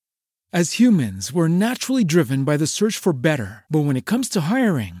As humans, we're naturally driven by the search for better. But when it comes to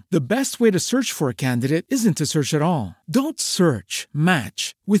hiring, the best way to search for a candidate isn't to search at all. Don't search,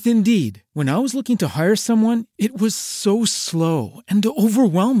 match with Indeed. When I was looking to hire someone, it was so slow and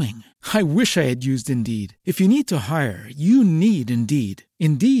overwhelming. I wish I had used Indeed. If you need to hire, you need Indeed.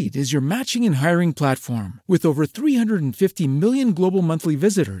 Indeed is your matching and hiring platform with over 350 million global monthly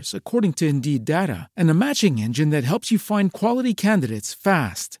visitors, according to Indeed data, and a matching engine that helps you find quality candidates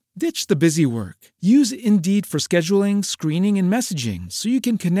fast. Ditch the busy work. Use Indeed for scheduling, screening, and messaging so you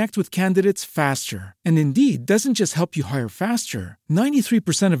can connect with candidates faster. And Indeed doesn't just help you hire faster.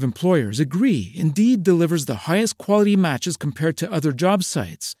 93% of employers agree Indeed delivers the highest quality matches compared to other job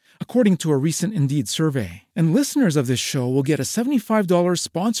sites, according to a recent Indeed survey. And listeners of this show will get a $75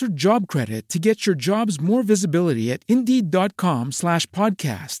 sponsored job credit to get your jobs more visibility at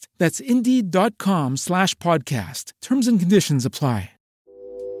Indeed.com/podcast. That's Indeed.com/podcast. Terms and conditions apply.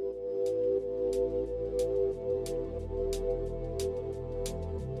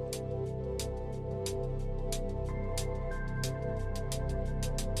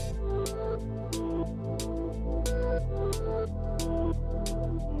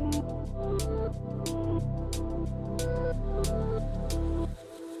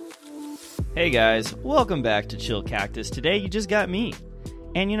 Hey guys, welcome back to Chill Cactus. Today you just got me.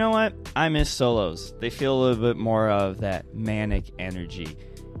 And you know what? I miss solos. They feel a little bit more of that manic energy.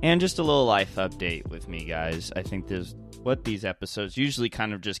 And just a little life update with me, guys. I think this is what these episodes usually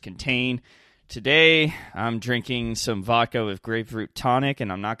kind of just contain. Today, I'm drinking some vodka with grapefruit tonic,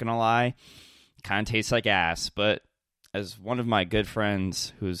 and I'm not going to lie, it kind of tastes like ass. But as one of my good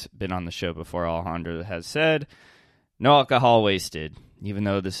friends who's been on the show before, Alejandro, has said, no alcohol wasted. Even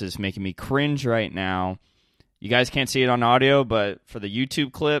though this is making me cringe right now. You guys can't see it on audio, but for the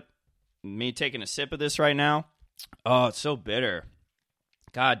YouTube clip, me taking a sip of this right now, oh, it's so bitter.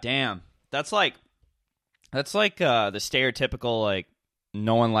 God damn. That's like the stereotypical, like,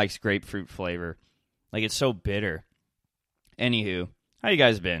 no one likes grapefruit flavor. Like, it's so bitter. Anywho, how you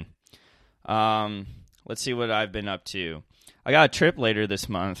guys been? Let's see what I've been up to. I got a trip later this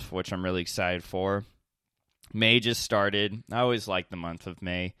month, which I'm really excited for. May just started. I always like the month of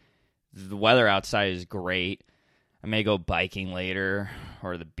May. The weather outside is great. I may go biking later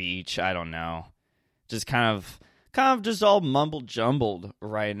or the beach. I don't know. Just kind of just all mumble jumbled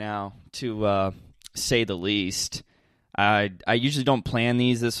right now, to say the least. I usually don't plan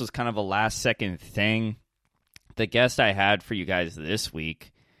these. This was kind of a last second thing. The guest I had for you guys this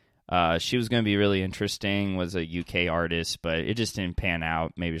week, she was going to be really interesting. Was a UK artist, but it just didn't pan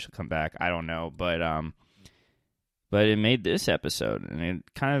out. Maybe she'll come back. I don't know, but it made this episode, and it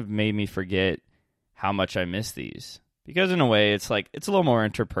kind of made me forget how much I miss these. Because in a way, it's like, it's a little more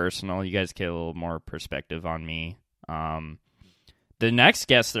interpersonal. You guys get a little more perspective on me. The next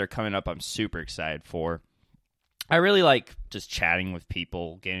guests that are coming up, I'm super excited for. I really like just chatting with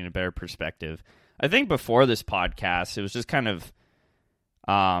people, getting a better perspective. I think before this podcast, it was just kind of,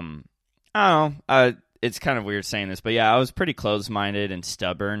 I don't know, it's kind of weird saying this, but yeah, I was pretty closed-minded and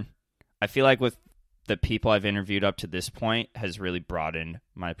stubborn. I feel like with the people I've interviewed up to this point has really broadened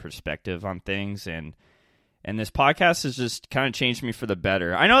my perspective on things, and this podcast has just kind of changed me for the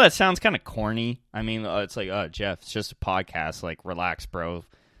better. I know that sounds kind of corny. I mean, it's like, oh, Jeff, it's just a podcast. Like, relax, bro.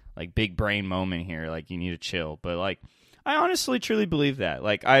 Like, big brain moment here. Like, you need to chill. But, like, I honestly, truly believe that.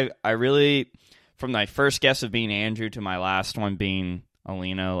 Like, I really, from my first guess of being Andrew to my last one being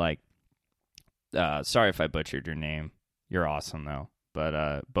Alina, like, sorry if I butchered your name. You're awesome, though.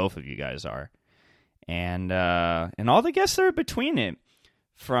 But both of you guys are. And all the guests that are between it,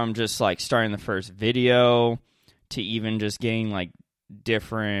 from just like starting the first video to even just getting like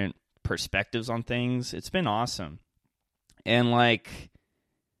different perspectives on things, it's been awesome. And like,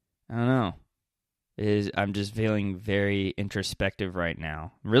 I don't know, I'm just feeling very introspective right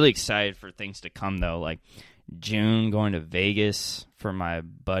now. I'm really excited for things to come though, like June going to Vegas for my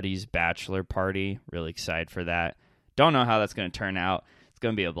buddy's bachelor party. Really excited for that. Don't know how that's going to turn out. It's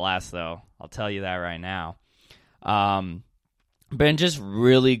going to be a blast though. I'll tell you that right now. Been just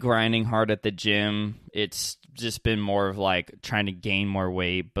really grinding hard at the gym. It's just been more of like trying to gain more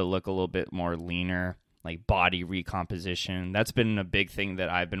weight, but look a little bit more leaner, like body recomposition. That's been a big thing that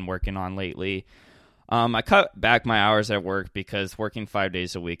I've been working on lately. I cut back my hours at work because working 5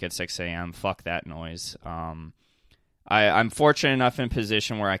 days a week at 6 a.m., fuck that noise. I'm fortunate enough in a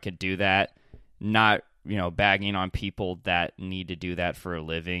position where I could do that, not, bagging on people that need to do that for a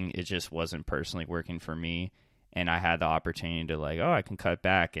living. It just wasn't personally working for me. And I had the opportunity to I can cut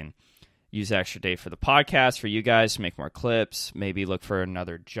back and use the extra day for the podcast, for you guys to make more clips, maybe look for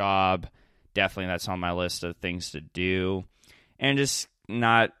another job. Definitely that's on my list of things to do. And just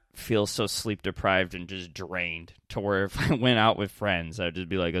not feel so sleep deprived and just drained to where if I went out with friends, I'd just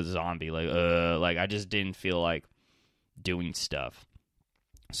be like a zombie. Like I just didn't feel like doing stuff.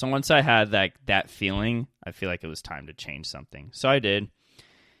 So once I had that feeling, I feel like it was time to change something. So I did.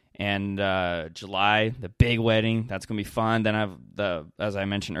 And July, the big wedding, that's going to be fun. Then as I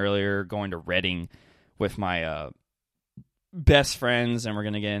mentioned earlier, going to Redding with my best friends, and we're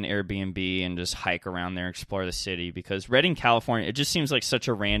going to get an Airbnb and just hike around there, explore the city, because Redding, California, it just seems like such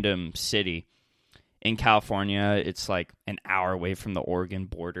a random city. In California, it's like an hour away from the Oregon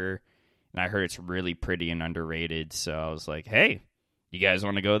border, and I heard it's really pretty and underrated, so I was like, hey, you guys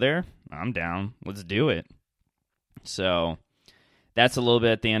want to go there? I'm down. Let's do it. So that's a little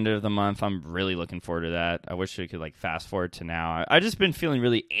bit at the end of the month. I'm really looking forward to that. I wish we could like fast forward to now. I've just been feeling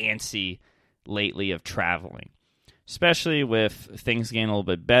really antsy lately of traveling, especially with things getting a little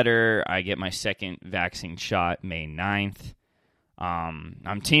bit better. I get my second vaccine shot May 9th.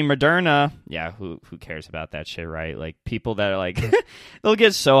 I'm Team Moderna. Yeah, who cares about that shit, right? Like people that are like, they'll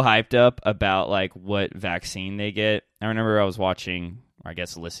get so hyped up about like what vaccine they get. I remember I was watching, or I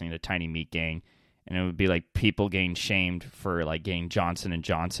guess listening to Tiny Meat Gang, and it would be like people getting shamed for like getting Johnson &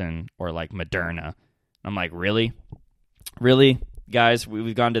 Johnson or like Moderna. I'm like, really? Really? Guys,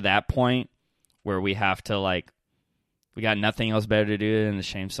 we've gone to that point where we have to like, we got nothing else better to do than to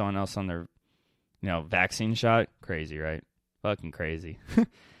shame someone else on their, vaccine shot? Crazy, right? Fucking crazy.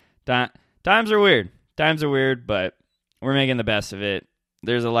 Times are weird. Times are weird, but we're making the best of it.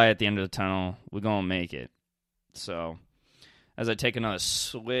 There's a light at the end of the tunnel. We're going to make it. So as I take another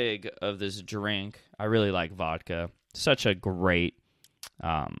swig of this drink, I really like vodka. Such a great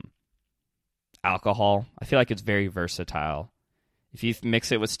alcohol. I feel like it's very versatile. If you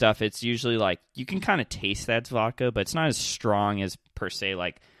mix it with stuff, it's usually like, you can kind of taste that's vodka, but it's not as strong as, per se,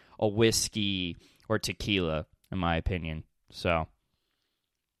 like a whiskey or tequila, in my opinion. So,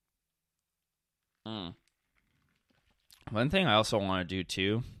 one thing I also want to do,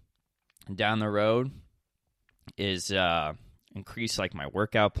 too, down the road, is increase like my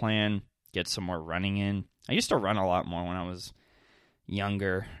workout plan, get some more running in. I used to run a lot more when I was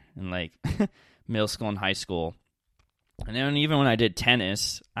younger, in like middle school and high school. And then even when I did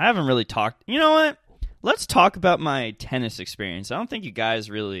tennis, I haven't really talked. You know what? Let's talk about my tennis experience. I don't think you guys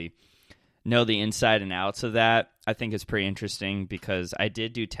really know the inside and outs of that. I think it's pretty interesting because I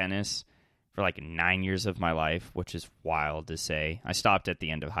did do tennis for like 9 years of my life, which is wild to say. I stopped at the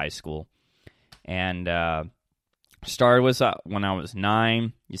end of high school. And started was when I was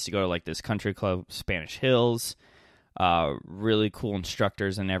 9. Used to go to like this country club, Spanish Hills. Really cool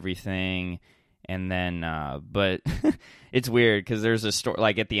instructors and everything. And then, but it's weird because there's a story,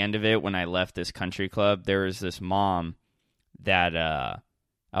 like at the end of it, when I left this country club, there was this mom that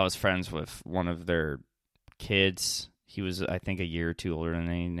I was friends with one of their kids. He was, I think, a year or two older than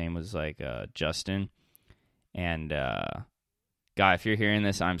me. His name was like Justin. And, guy, if you're hearing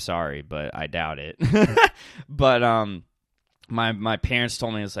this, I'm sorry, but I doubt it. But my parents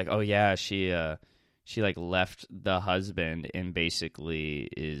told me, it's like, oh yeah, she like left the husband and basically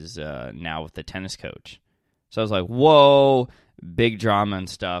is now with the tennis coach. So I was like, whoa, big drama and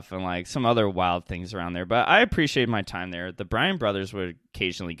stuff, and like some other wild things around there. But I appreciated my time there. The Bryan brothers would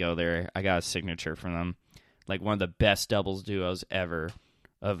occasionally go there. I got a signature from them. Like one of the best doubles duos ever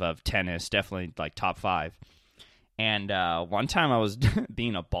of tennis, definitely like top 5. And one time I was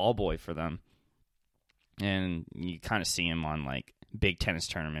being a ball boy for them. And you kind of see him on like big tennis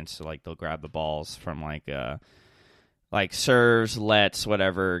tournaments. So like they'll grab the balls from like serves, lets,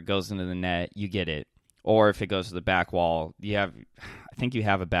 whatever, goes into the net, you get it. Or if it goes to the back wall, I think you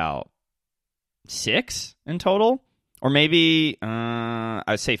have about 6 in total. Or maybe,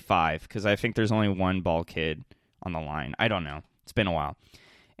 I'd say 5, because I think there's only one ball kid on the line. I don't know. It's been a while.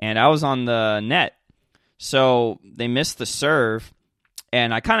 And I was on the net. So they missed the serve,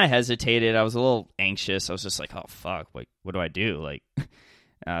 and I kind of hesitated. I was a little anxious. I was just like, oh, fuck, what do I do? Like,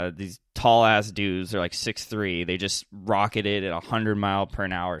 these tall-ass dudes, they're like 6'3". They just rocketed at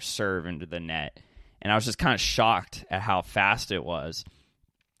 100-mile-per-hour serve into the net. And I was just kind of shocked at how fast it was.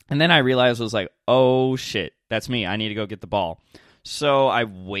 And then I realized I was like, oh, shit, that's me. I need to go get the ball. So I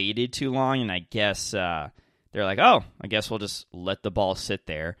waited too long, and I guess they're like, oh, I guess we'll just let the ball sit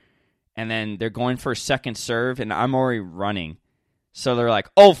there. And then they're going for a second serve, and I'm already running. So they're like,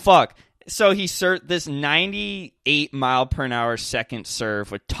 oh, fuck. So he served this 98-mile-per-hour second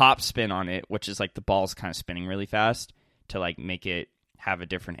serve with top spin on it, which is like the ball's kind of spinning really fast to like make it have a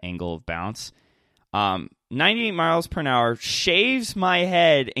different angle of bounce. 98 miles per hour, shaves my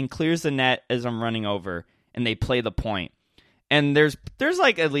head and clears the net as I'm running over, and they play the point. And there's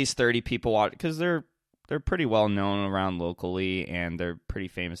like at least 30 people watching, because they're they're pretty well known around locally, and they're pretty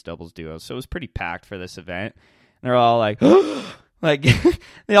famous doubles duos. So it was pretty packed for this event. And they're all like, like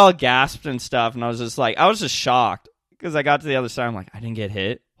they all gasped and stuff, and I was just shocked because I got to the other side. I'm like, I didn't get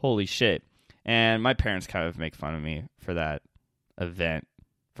hit. Holy shit! And my parents kind of make fun of me for that event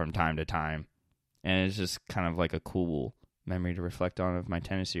from time to time, and it's just kind of like a cool memory to reflect on of my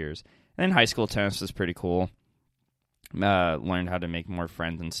tennis years. And then high school tennis was pretty cool. Learned how to make more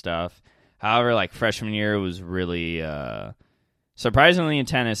friends and stuff. However, like freshman year was really surprisingly in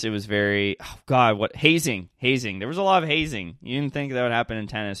tennis. It was very hazing. There was a lot of hazing. You didn't think that would happen in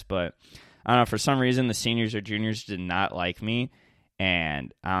tennis, but I don't know, for some reason the seniors or juniors did not like me,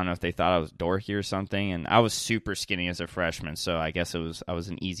 and I don't know if they thought I was dorky or something. And I was super skinny as a freshman, so I guess I was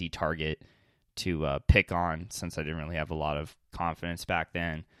an easy target to pick on since I didn't really have a lot of confidence back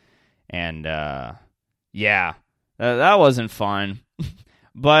then. And yeah, that wasn't fun.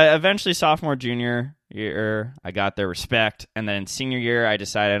 But eventually sophomore, junior year, I got their respect. And then senior year, I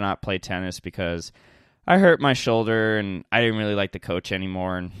decided to not play tennis because I hurt my shoulder and I didn't really like the coach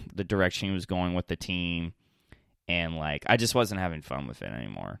anymore and the direction he was going with the team. And like, I just wasn't having fun with it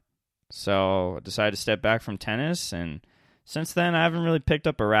anymore. So I decided to step back from tennis. And since then, I haven't really picked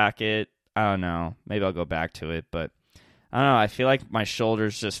up a racket. I don't know. Maybe I'll go back to it, but I don't know. I feel like my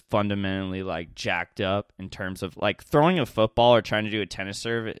shoulder's just fundamentally like jacked up in terms of like throwing a football or trying to do a tennis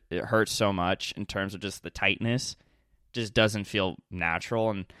serve. It hurts so much in terms of just the tightness. Just doesn't feel natural.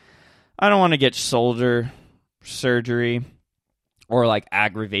 And I don't want to get shoulder surgery or like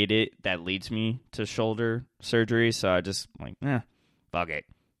aggravate it that leads me to shoulder surgery. So I just like, fuck it.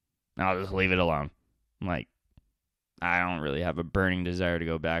 I'll just leave it alone. Like, I don't really have a burning desire to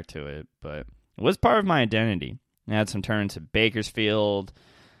go back to it, but it was part of my identity. I had some tournaments at Bakersfield,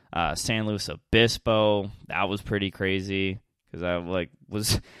 San Luis Obispo. That was pretty crazy because I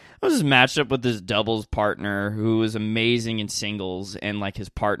was just matched up with this doubles partner who was amazing in singles, and like his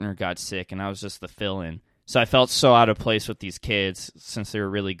partner got sick, and I was just the fill-in. So I felt so out of place with these kids since they were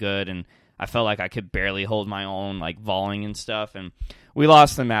really good, and I felt like I could barely hold my own, like volleying and stuff. And we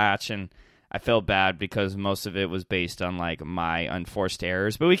lost the match, and I felt bad because most of it was based on like my unforced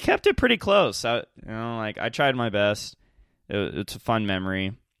errors, but we kept it pretty close. I tried my best. It's a fun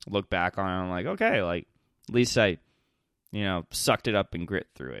memory. Look back on it, I'm like, okay, like at least I, sucked it up and grit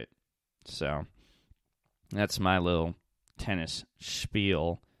through it. So that's my little tennis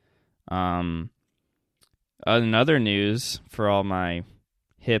spiel. Another news for all my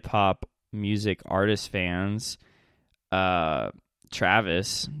hip hop music artist fans.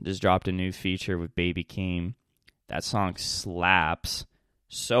 Travis just dropped a new feature with Baby Keem. That song slaps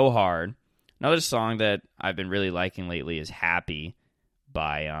so hard. Another song that I've been really liking lately is Happy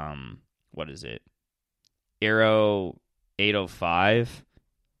by, what is it? Aero 805.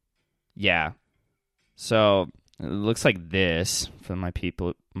 Yeah. So it looks like this for my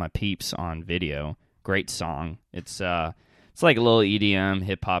peeps on video. Great song. It's like a little EDM,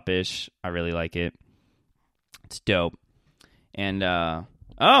 hip hop-ish. I really like it. It's dope. And,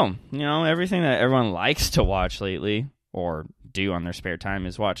 everything that everyone likes to watch lately or do on their spare time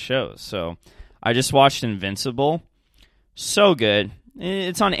is watch shows. So I just watched Invincible. So good.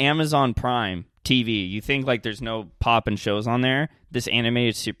 It's on Amazon Prime TV. You think like there's no poppin' shows on there. This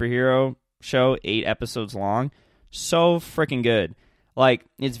animated superhero show, 8 episodes long. So freaking good. Like,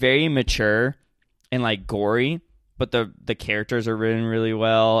 it's very mature and like gory, but the characters are written really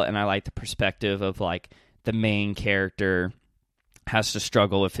well. And I like the perspective of like the main character has to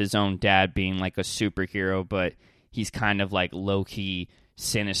struggle with his own dad being like a superhero, but he's kind of like low-key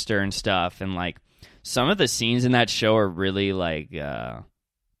sinister and stuff. And like some of the scenes in that show are really like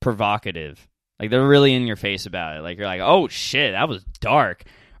provocative. Like they're really in your face about it. Like you're like, oh shit, that was dark.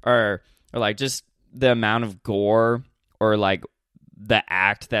 Or like just the amount of gore or like the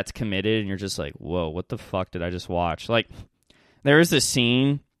act that's committed, and you're just like, whoa, what the fuck did I just watch? Like there is this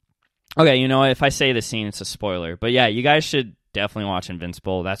scene. Okay, you know what? If I say the scene, it's a spoiler. But yeah, you guys should definitely watch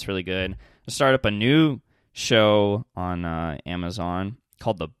Invincible. That's really good. I started up a new show on Amazon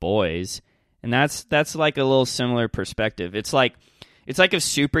called The Boys, and that's like a little similar perspective. It's like if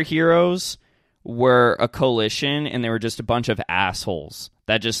superheroes were a coalition and they were just a bunch of assholes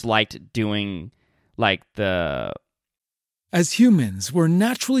that just liked doing like the As humans, we're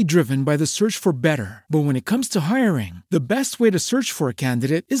naturally driven by the search for better. But when it comes to hiring, the best way to search for a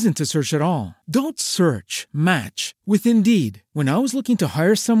candidate isn't to search at all. Don't search, match with Indeed. When I was looking to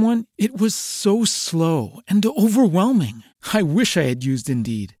hire someone, it was so slow and overwhelming. I wish I had used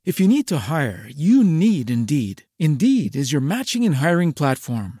Indeed. If you need to hire, you need Indeed. Indeed is your matching and hiring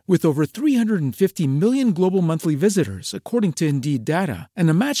platform with over 350 million global monthly visitors, according to Indeed data, and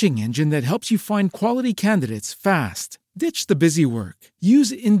a matching engine that helps you find quality candidates fast. Ditch the busy work.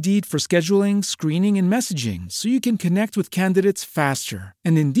 Use Indeed for scheduling, screening, and messaging so you can connect with candidates faster.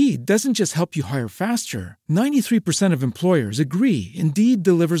 And Indeed doesn't just help you hire faster. 93% of employers agree Indeed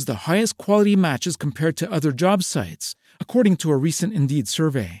delivers the highest quality matches compared to other job sites, according to a recent Indeed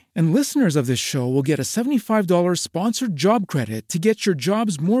survey. And listeners of this show will get a $75 sponsored job credit to get your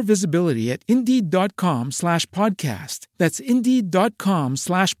jobs more visibility at Indeed.com/podcast. That's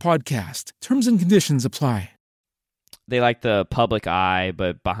Indeed.com/podcast. Terms and conditions apply. They like the public eye,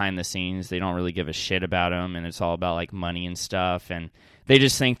 but behind the scenes, they don't really give a shit about them, and it's all about like money and stuff, and they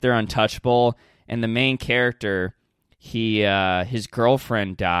just think they're untouchable. And the main character, his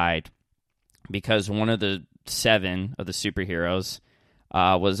girlfriend died because one of the 7 of the superheroes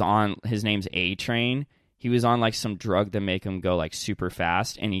was on, his name's A-Train. He was on like some drug that make him go like super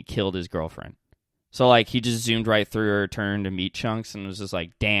fast, and he killed his girlfriend. So like he just zoomed right through her, turned to meat chunks, and was just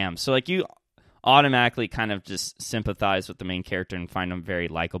like, damn. So like you automatically kind of just sympathize with the main character and find them very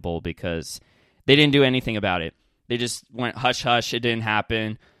likable because they didn't do anything about it. They just went hush hush, it didn't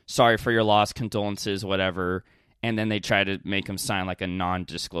happen, sorry for your loss, condolences, whatever. And then they try to make him sign like a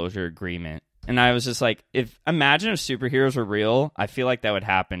non-disclosure agreement. And I was just like, imagine if superheroes were real, I feel like that would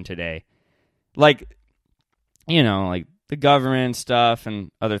happen today. Like, you know, like the government stuff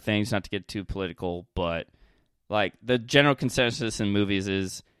and other things, not to get too political, but like the general consensus in movies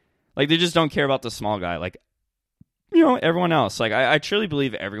is like they just don't care about the small guy. Like, you know, everyone else. Like I truly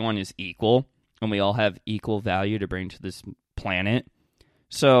believe everyone is equal and we all have equal value to bring to this planet.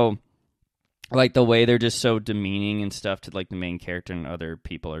 So like the way they're just so demeaning and stuff to like the main character and other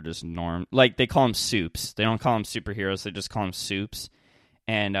people are just norm. Like they call them soups. They don't call them superheroes. They just call them soups.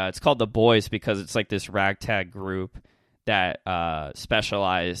 And it's called The Boys because it's like this ragtag group that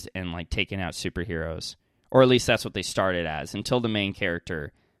specialized in like taking out superheroes. Or at least that's what they started as until the main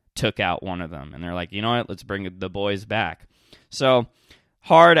character took out one of them. And they're like, you know what? Let's bring the boys back. So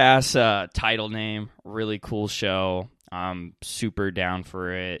hard-ass title name. Really cool show. I'm super down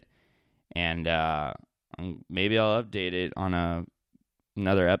for it. And maybe I'll update it on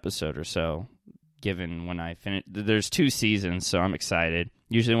another episode or so, given when I finish. There's 2 seasons, so I'm excited.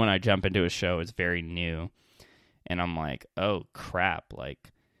 Usually when I jump into a show, it's very new. And I'm like, oh, crap.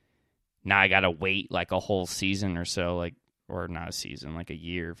 Like, now I got to wait like a whole season or so, like, or not a season, like a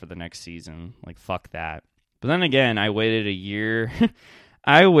year for the next season. Like, fuck that. But then again, I waited a year.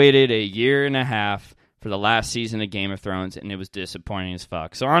 I waited a year and a half for the last season of Game of Thrones, and it was disappointing as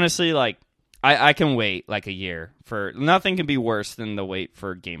fuck. So honestly, like, I can wait like a year for nothing can be worse than the wait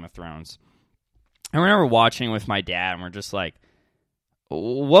for Game of Thrones. I remember watching with my dad, and we're just like,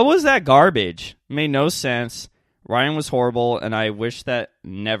 what was that garbage? It made no sense. Ryan was horrible, and I wish that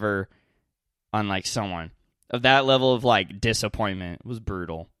never on like someone of that level of like disappointment. It was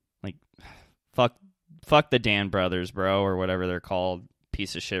brutal. Like, fuck the Dan brothers, bro, or whatever they're called.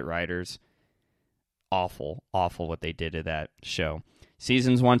 Piece of shit writers. Awful what they did to that show.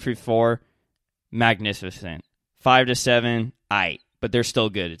 Seasons 1 through 4, magnificent. 5 to 7, aight, but they're still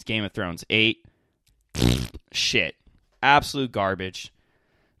good. It's Game of Thrones. 8, shit, absolute garbage.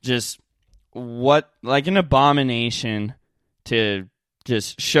 Just what, like an abomination to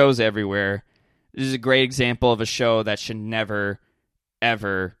just shows everywhere. This is a great example of a show that should never,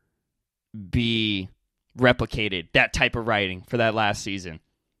 ever be replicated. That type of writing for that last season.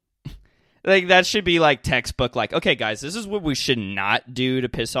 Like, that should be like textbook, like, okay, guys, this is what we should not do to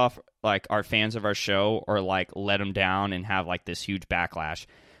piss off like our fans of our show or like let them down and have like this huge backlash.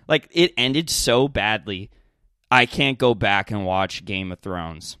 Like, it ended so badly. I can't go back and watch Game of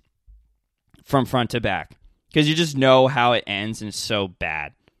Thrones from front to back because you just know how it ends and it's so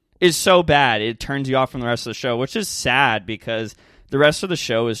bad. It's so bad. It turns you off from the rest of the show, which is sad because the rest of the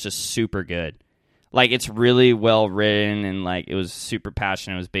show is just super good. Like, it's really well written and like it was super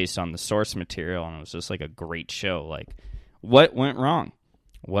passionate. It was based on the source material and it was just like a great show. Like, what went wrong?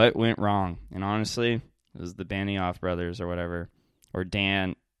 What went wrong? And honestly, it was the Benioff brothers or whatever. Or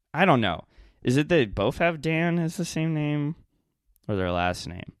Dan. I don't know. Is it they both have Dan as the same name? Or their last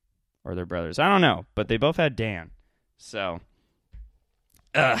name? Or their brothers? I don't know. But they both had Dan. So,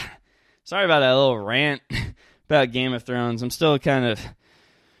 sorry about that little rant about Game of Thrones. I'm still kind of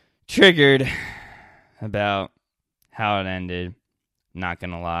triggered about how it ended, not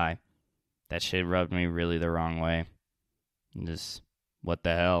gonna lie, that shit rubbed me really the wrong way. Just, what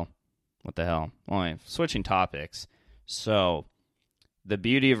the hell? What the hell? Well, anyway, switching topics. So, the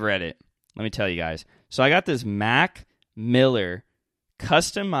beauty of Reddit, let me tell you guys. So, I got this Mac Miller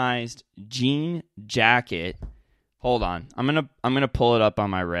customized jean jacket. Hold on. I'm gonna pull it up on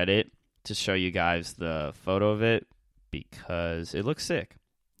my Reddit to show you guys the photo of it because it looks sick.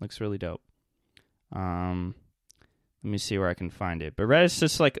 Looks really dope. Let me see where I can find it. But Reddit's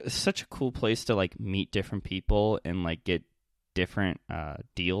just like such a cool place to like meet different people and like get different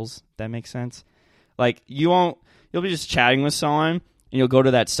deals. If that makes sense. Like you'll be just chatting with someone and you'll go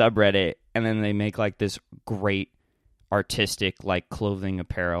to that subreddit and then they make like this great artistic like clothing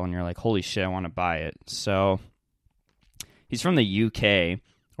apparel and you're like, holy shit, I want to buy it. So he's from the UK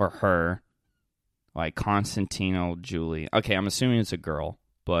or her, like Constantino Julie. Okay, I'm assuming it's a girl,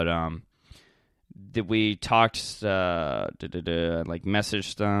 but we talked, like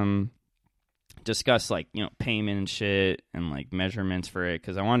messaged them, discussed like, you know, payment and shit and like measurements for it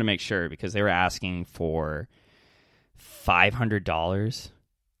because I wanted to make sure because they were asking for $500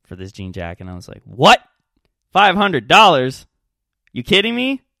 for this jean jacket and I was like, what? $500? You kidding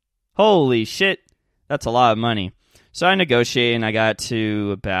me? Holy shit. That's a lot of money. So I negotiated and I got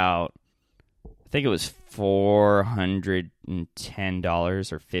to about, I think it was $410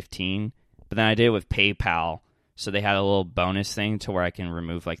 or $15. But then I did it with PayPal. So they had a little bonus thing to where I can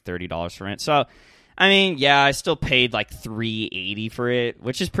remove like $30 from it. So, I mean, yeah, I still paid like $380 for it,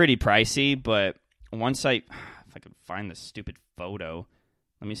 which is pretty pricey. But once if I could find this stupid photo,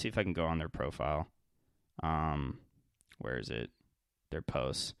 let me see if I can go on their profile. Where is it? Their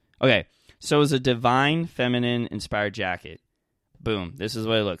posts. Okay, so it was a divine feminine inspired jacket. Boom, this is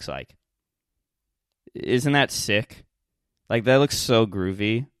what it looks like. Isn't that sick? Like, that looks so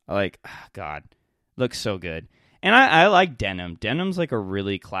groovy. Like, God, looks so good. And I like denim. Denim's like a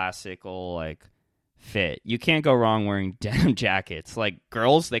really classical, like, fit. You can't go wrong wearing denim jackets. Like,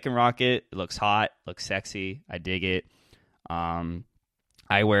 girls, they can rock it. It looks hot, looks sexy. I dig it.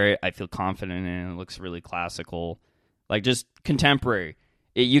 I wear it. I feel confident in it. It looks really classical. Like, just contemporary.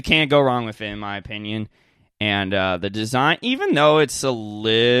 You can't go wrong with it, in my opinion. And the design, even though it's a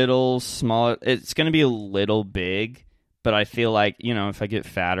little small, it's going to be a little big. But I feel like, you know, if I get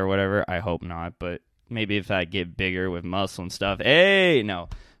fat or whatever, I hope not. But maybe if I get bigger with muscle and stuff, no.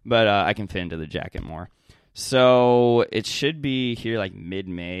 But I can fit into the jacket more. So it should be here like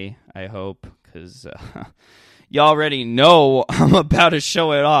mid-May, I hope. Because you already know I'm about to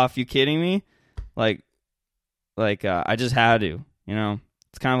show it off. You kidding me? Like I just had to, you know.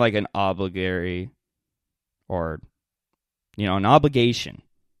 It's kind of like an obligatory or, you know, an obligation.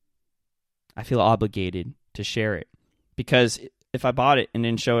 I feel obligated to share it. Because if I bought it and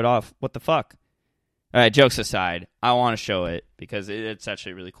didn't show it off, what the fuck? All right, jokes aside, I want to show it because it's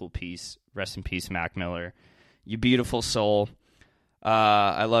actually a really cool piece. Rest in peace, Mac Miller. You beautiful soul.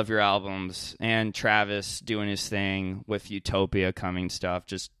 I love your albums. And Travis doing his thing with Utopia coming stuff.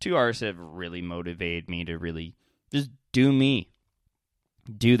 Just two artists that have really motivated me to really just do me.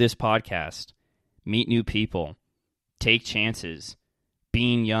 Do this podcast. Meet new people. Take chances.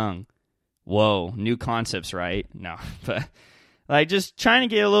 Being young. Whoa, new concepts, right? No, but like just trying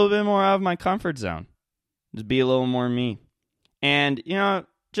to get a little bit more out of my comfort zone. Just be a little more me. And, you know,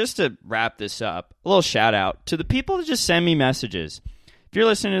 just to wrap this up, a little shout out to the people that just send me messages. If you're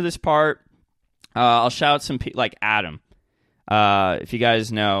listening to this part, I'll shout out some people like Adam. If you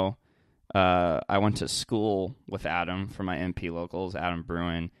guys know, I went to school with Adam for my MP locals, Adam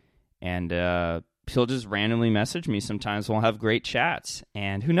Bruin, and he'll just randomly message me sometimes. We'll have great chats.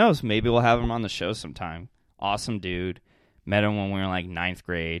 And who knows, maybe we'll have him on the show sometime. Awesome dude. Met him when we were in like 9th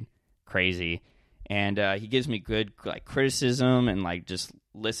grade. Crazy. And he gives me good like criticism and like just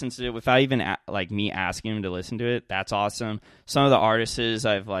listens to it without even like me asking him to listen to it. That's awesome. Some of the artists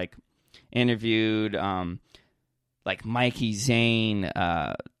I've like interviewed, like Mikey Zane.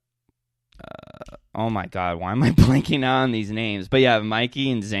 Oh my God, why am I blanking out on these names? But yeah, Mikey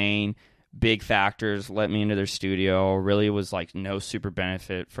and Zane. Big factors, let me into their studio. Really was like no super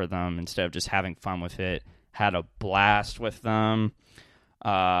benefit for them instead of just having fun with it. Had a blast with them.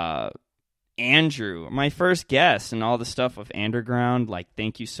 Andrew, my first guest and all the stuff with Underground, like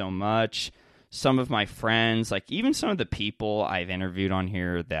thank you so much. Some of my friends, like even some of the people I've interviewed on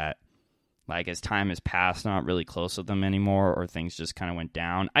here that like as time has passed, not really close with them anymore or things just kind of went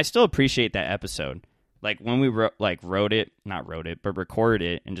down. I still appreciate that episode. Like, when we recorded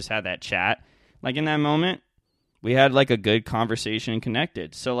it and just had that chat, like, in that moment, we had, like, a good conversation and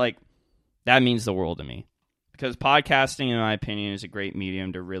connected. So, like, that means the world to me. Because podcasting, in my opinion, is a great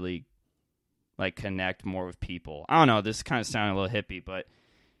medium to really like connect more with people. I don't know, this kind of sounded a little hippie, but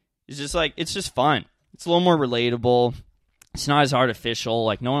it's just like, it's just fun. It's a little more relatable. It's not as artificial.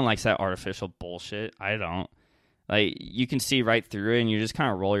 Like, no one likes that artificial bullshit. I don't. Like, you can see right through it, and you just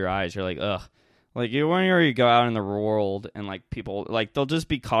kind of roll your eyes. You're like, ugh. Like, whenever you go out in the world, and, like, people, like, they'll just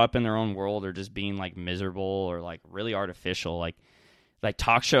be caught up in their own world, or just being, like, miserable, or, like, really artificial. Like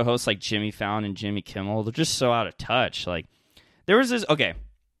talk show hosts like Jimmy Fallon and Jimmy Kimmel, they're just so out of touch. Like, there was this, okay,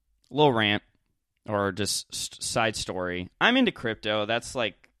 little rant, or just side story. I'm into crypto. That's,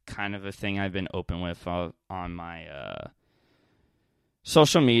 like, kind of a thing I've been open with on my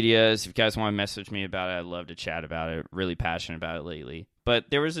social medias. If you guys want to message me about it, I'd love to chat about it. Really passionate about it lately.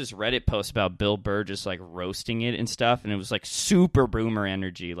 But there was this Reddit post about Bill Burr just like roasting it and stuff, and it was like super boomer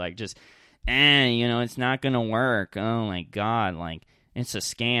energy, like just, it's not gonna work. Oh my god, like it's a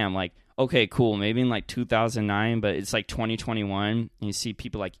scam. Like, okay, cool, maybe in like 2009, but it's like 2021, and you see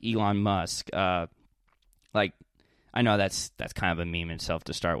people like Elon Musk. Like, I know that's kind of a meme itself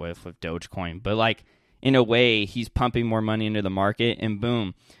to start with Dogecoin, but like, in a way, he's pumping more money into the market, and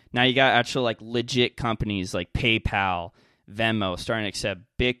boom. Now you got actual like legit companies like PayPal, Venmo starting to accept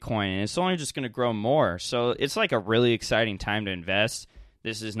Bitcoin, and it's only just going to grow more. So it's like a really exciting time to invest.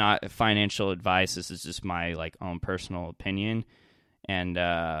 This is not financial advice. This is just my like own personal opinion. And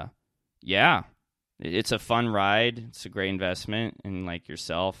yeah, it's a fun ride. It's a great investment in like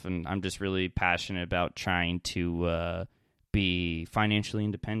yourself. And I'm just really passionate about trying to be financially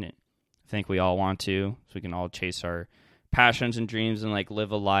independent. I think we all want to, so we can all chase our passions and dreams and like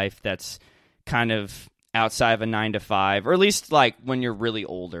live a life that's kind of outside of a 9-to-5, or at least like when you're really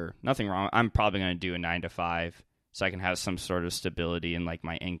older. Nothing wrong. I'm probably going to do a 9-to-5 so I can have some sort of stability in like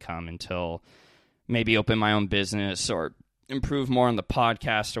my income until maybe open my own business or improve more on the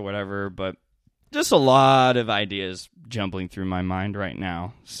podcast or whatever. But just a lot of ideas jumbling through my mind right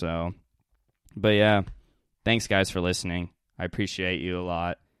now. So, but yeah, thanks guys for listening. I appreciate you a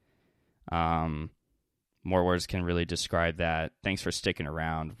lot. More words can really describe that. Thanks for sticking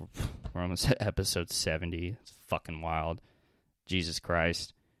around. We're almost at episode 70. It's fucking wild. Jesus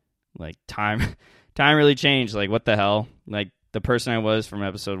Christ. Like, time really changed. Like, what the hell? Like, the person I was from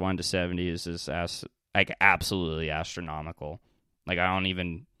episode 1 to 70 is just like absolutely astronomical. Like, I don't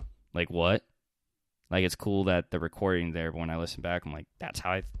even, like, what? Like, it's cool that the recording there, but when I listen back, I'm like, that's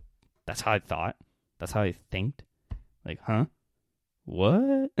how I thought. That's how I thinked. Like, huh?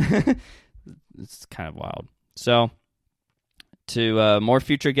 What? It's kind of wild. So, to more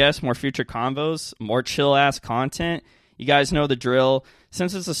future guests, more future convos, more chill-ass content, you guys know the drill.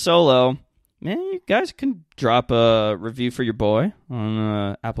 Since it's a solo, man, you guys can drop a review for your boy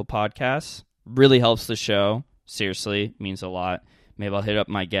on Apple Podcasts. Really helps the show. Seriously, means a lot. Maybe I'll hit up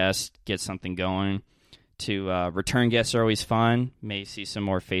my guest, get something going. Return guests are always fun. May see some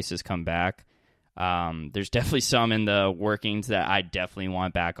more faces come back. There's definitely some in the workings that I definitely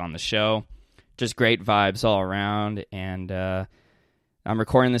want back on the show. Just great vibes all around. And I'm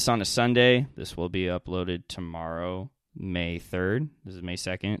recording this on a Sunday. This will be uploaded tomorrow, May 3rd. This is May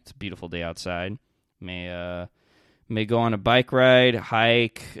 2nd. It's a beautiful day outside. May go on a bike ride,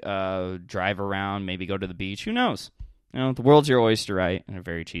 hike, drive around, maybe go to the beach. Who knows? You know, the world's your oyster, right? In a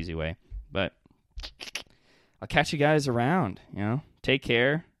very cheesy way. But I'll catch you guys around. You know, take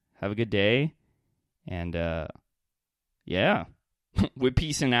care. Have a good day. And, yeah, we're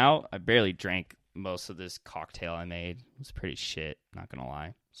peacing out. I barely drank most of this cocktail I made. It was pretty shit, not gonna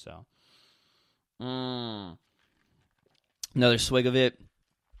lie. So, another swig of it.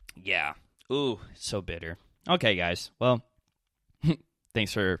 Yeah. Ooh, so bitter. Okay, guys. Well,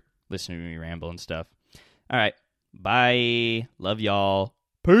 thanks for listening to me ramble and stuff. All right. Bye. Love y'all.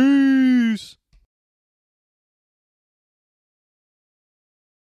 Peace.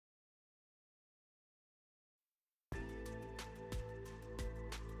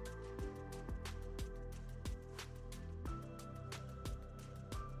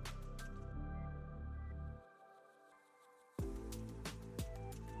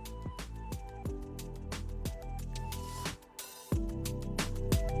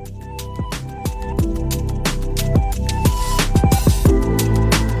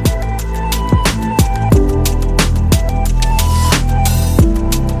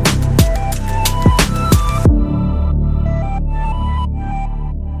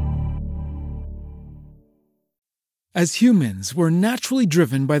 As humans, we're naturally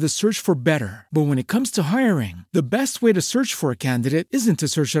driven by the search for better. But when it comes to hiring, the best way to search for a candidate isn't to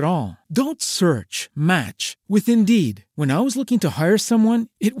search at all. Don't search, match with Indeed. When I was looking to hire someone,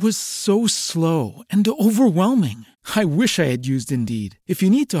 it was so slow and overwhelming. I wish I had used Indeed. If you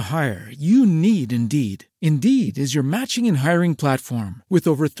need to hire, you need Indeed. Indeed is your matching and hiring platform with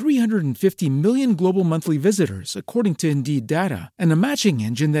over 350 million global monthly visitors, according to Indeed data, and a matching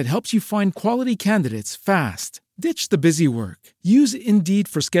engine that helps you find quality candidates fast. Ditch the busy work. Use Indeed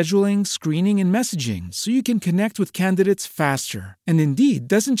for scheduling, screening, and messaging so you can connect with candidates faster. And Indeed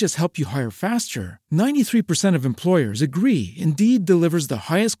doesn't just help you hire faster. 93% of employers agree Indeed delivers the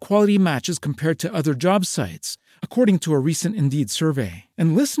highest quality matches compared to other job sites, according to a recent Indeed survey.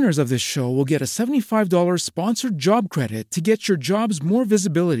 And listeners of this show will get a $75 sponsored job credit to get your jobs more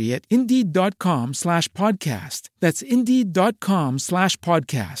visibility at Indeed.com/podcast. That's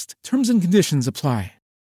Indeed.com/podcast. Terms and conditions apply.